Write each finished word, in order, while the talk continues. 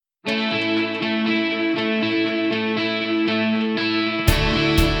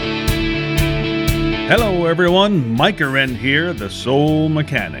Hello everyone, Mike Arendt here, the Soul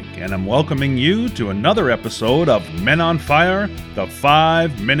Mechanic, and I'm welcoming you to another episode of Men on Fire, the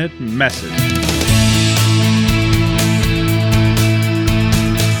 5-Minute Message.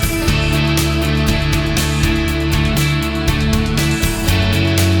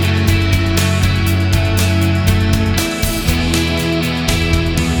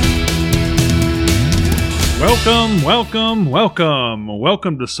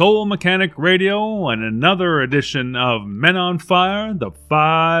 Welcome to Soul Mechanic Radio and another edition of Men on Fire, the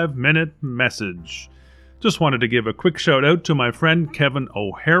 5-Minute Message. Just wanted to give a quick shout out to my friend Kevin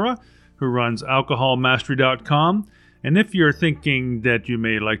O'Hara, who runs alcoholmastery.com. And if you're thinking that you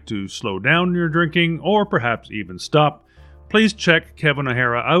may like to slow down your drinking or perhaps even stop, please check Kevin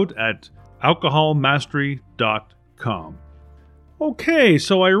O'Hara out at alcoholmastery.com. Okay,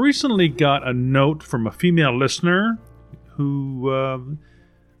 so I recently got a note from a female listener who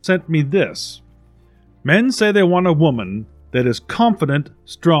sent me this. Men say they want a woman that is confident,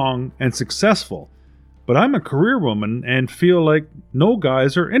 strong, and successful, but I'm a career woman and feel like no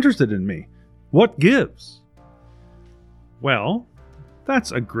guys are interested in me. What gives? Well,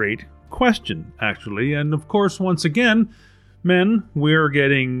 that's a great question, actually, and of course, once again, men, we're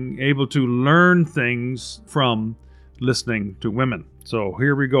getting able to learn things from listening to women. So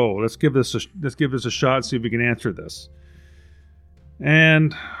here we go. Let's give this a shot. See if we can answer this.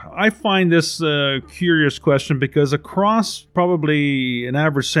 And I find this a curious question because across probably an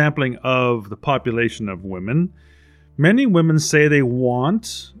average sampling of the population of women, many women say they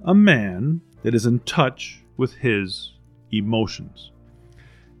want a man that is in touch with his emotions.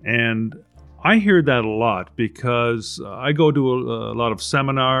 And I hear that a lot because I go to a lot of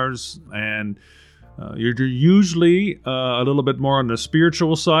seminars, and you're usually a little bit more on the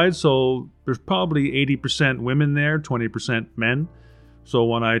spiritual side, so there's probably 80% women there, 20% men. So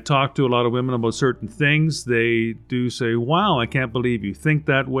when I talk to a lot of women about certain things, they do say, wow, I can't believe you think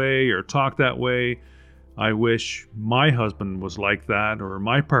that way or talk that way. I wish my husband was like that or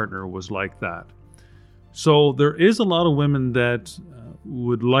my partner was like that. So there is a lot of women that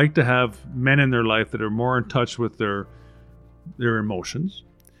would like to have men in their life that are more in touch with their emotions.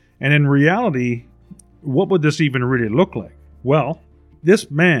 And in reality, what would this even really look like? Well, this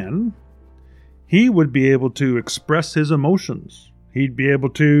man, he would be able to express his emotions. He'd be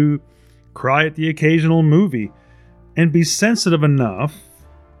able to cry at the occasional movie and be sensitive enough,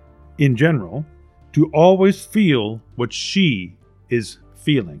 in general, to always feel what she is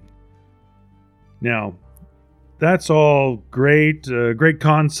feeling. Now, that's all great, great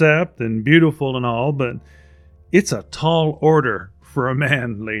concept and beautiful and all, but it's a tall order for a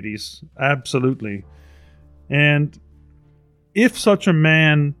man, ladies. Absolutely. And if such a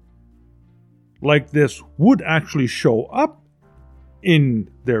man like this would actually show up in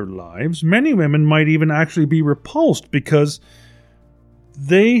their lives, many women might even actually be repulsed because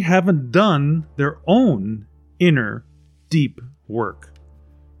they haven't done their own inner deep work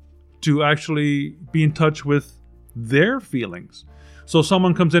to actually be in touch with their feelings. So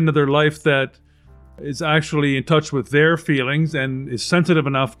someone comes into their life that is actually in touch with their feelings and is sensitive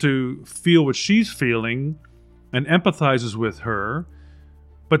enough to feel what she's feeling and empathizes with her,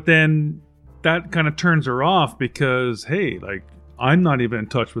 but then that kind of turns her off because, hey, like, I'm not even in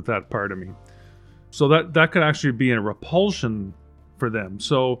touch with that part of me. So that could actually be a repulsion for them.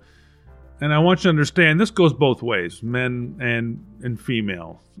 So, and I want you to understand, this goes both ways, men and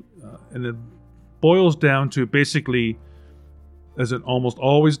female. And it boils down to basically, as it almost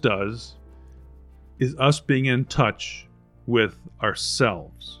always does, is us being in touch with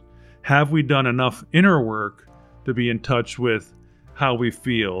ourselves. Have we done enough inner work to be in touch with how we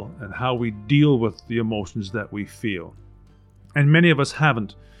feel and how we deal with the emotions that we feel? And many of us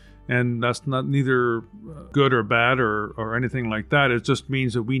haven't. And that's not neither good or bad or anything like that. It just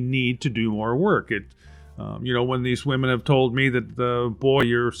means that we need to do more work. When these women have told me that, boy,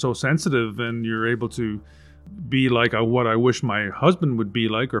 you're so sensitive and you're able to be like what I wish my husband would be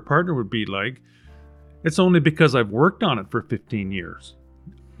like or partner would be like, it's only because I've worked on it for 15 years.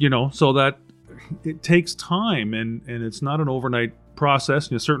 So that it takes time and it's not an overnight process.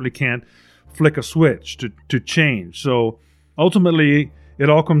 And you certainly can't flick a switch to change. So ultimately, it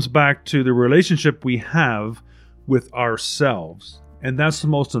all comes back to the relationship we have with ourselves. And that's the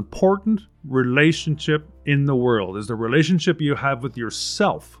most important relationship in the world, is the relationship you have with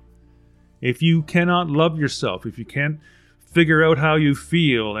yourself. If you cannot love yourself, if you can't figure out how you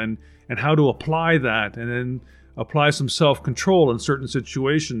feel and how to apply that and then apply some self-control in certain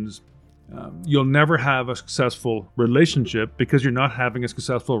situations, you'll never have a successful relationship because you're not having a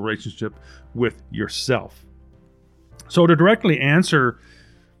successful relationship with yourself. So to directly answer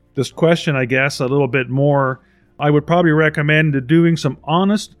this question, I guess, a little bit more, I would probably recommend doing some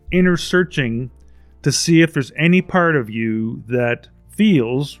honest inner searching to see if there's any part of you that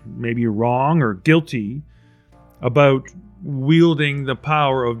feels maybe wrong or guilty about wielding the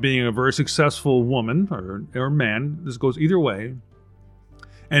power of being a very successful woman or man. This goes either way.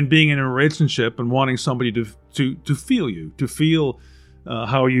 And being in a relationship and wanting somebody to feel you, to feel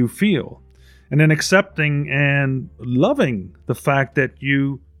how you feel. And then accepting and loving the fact that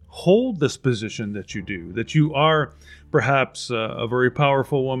you hold this position that you do, that you are perhaps a very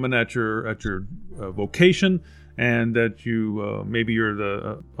powerful woman at your vocation, and that you maybe you're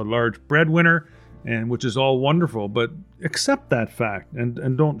a large breadwinner, and which is all wonderful. But accept that fact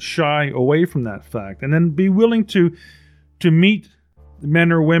and don't shy away from that fact, and then be willing to meet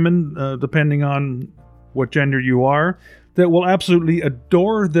men or women, depending on what gender you are, that will absolutely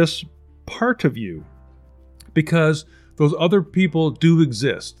adore this part of you, because those other people do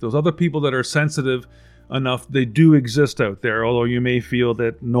exist. Those other people that are sensitive enough, they do exist out there, although you may feel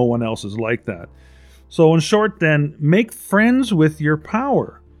that no one else is like that. So in short then, make friends with your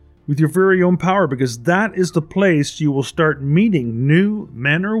power, with your very own power, because that is the place you will start meeting new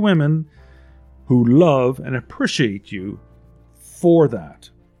men or women who love and appreciate you for that.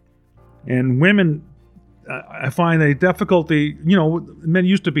 And women, I find a difficulty, men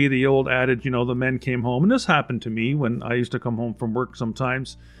used to be the old adage, the men came home, and this happened to me when I used to come home from work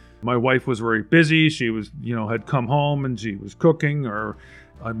sometimes. My wife was very busy. She was, had come home and she was cooking, or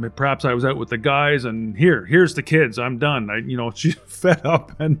perhaps I was out with the guys and here's the kids, I'm done. She's fed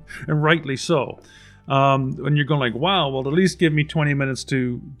up and rightly so. And you're going like, wow, well, at least give me 20 minutes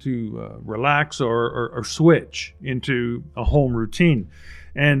to relax or switch into a home routine.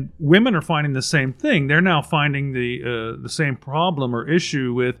 And women are finding the same thing. They're now finding the same problem or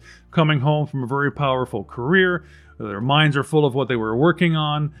issue with coming home from a very powerful career. Their minds are full of what they were working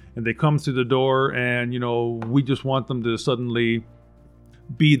on, and they come through the door, and we just want them to suddenly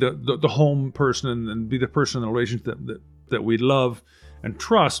be the home person and be the person in the relationship that we love and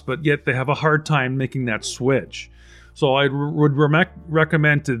trust, but yet they have a hard time making that switch. So I would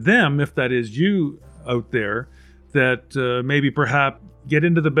recommend to them, if that is you out there, that maybe perhaps get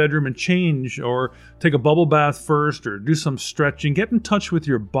into the bedroom and change, or take a bubble bath first, or do some stretching. Get in touch with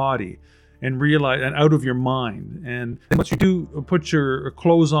your body and realize, and out of your mind. And once you do, put your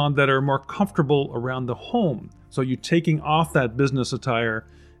clothes on that are more comfortable around the home. So you're taking off that business attire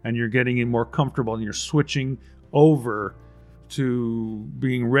and you're getting in more comfortable, and you're switching over to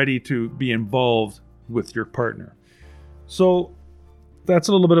being ready to be involved with your partner. So that's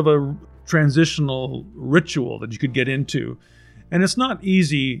a little bit of a transitional ritual that you could get into. And it's not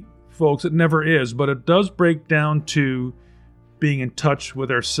easy, folks, it never is, but it does break down to being in touch with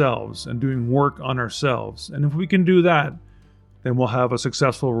ourselves and doing work on ourselves. And if we can do that, then we'll have a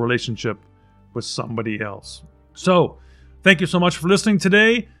successful relationship with somebody else. So, thank you so much for listening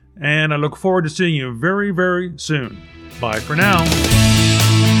today, and I look forward to seeing you very, very soon. Bye for now.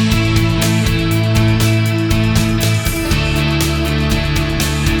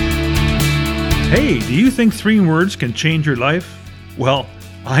 Hey, do you think 3 words can change your life? Well,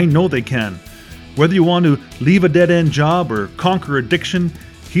 I know they can. Whether you want to leave a dead-end job, or conquer addiction,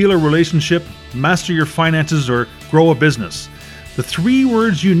 heal a relationship, master your finances, or grow a business, the 3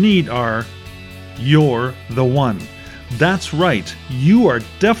 words you need are, you're the one. That's right, you are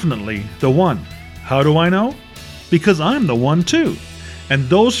definitely the one. How do I know? Because I'm the one too. And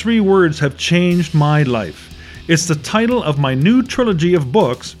those 3 words have changed my life. It's the title of my new trilogy of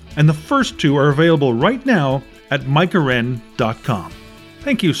books, and the first 2 are available right now at micahwren.com.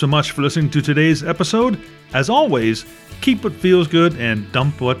 Thank you so much for listening to today's episode. As always, keep what feels good and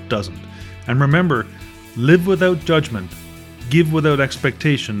dump what doesn't. And remember, live without judgment, give without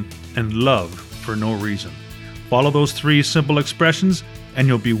expectation, and love for no reason. Follow those 3 simple expressions, and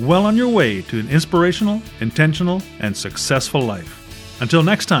you'll be well on your way to an inspirational, intentional, and successful life. Until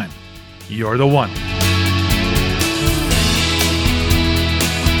next time, you're the one.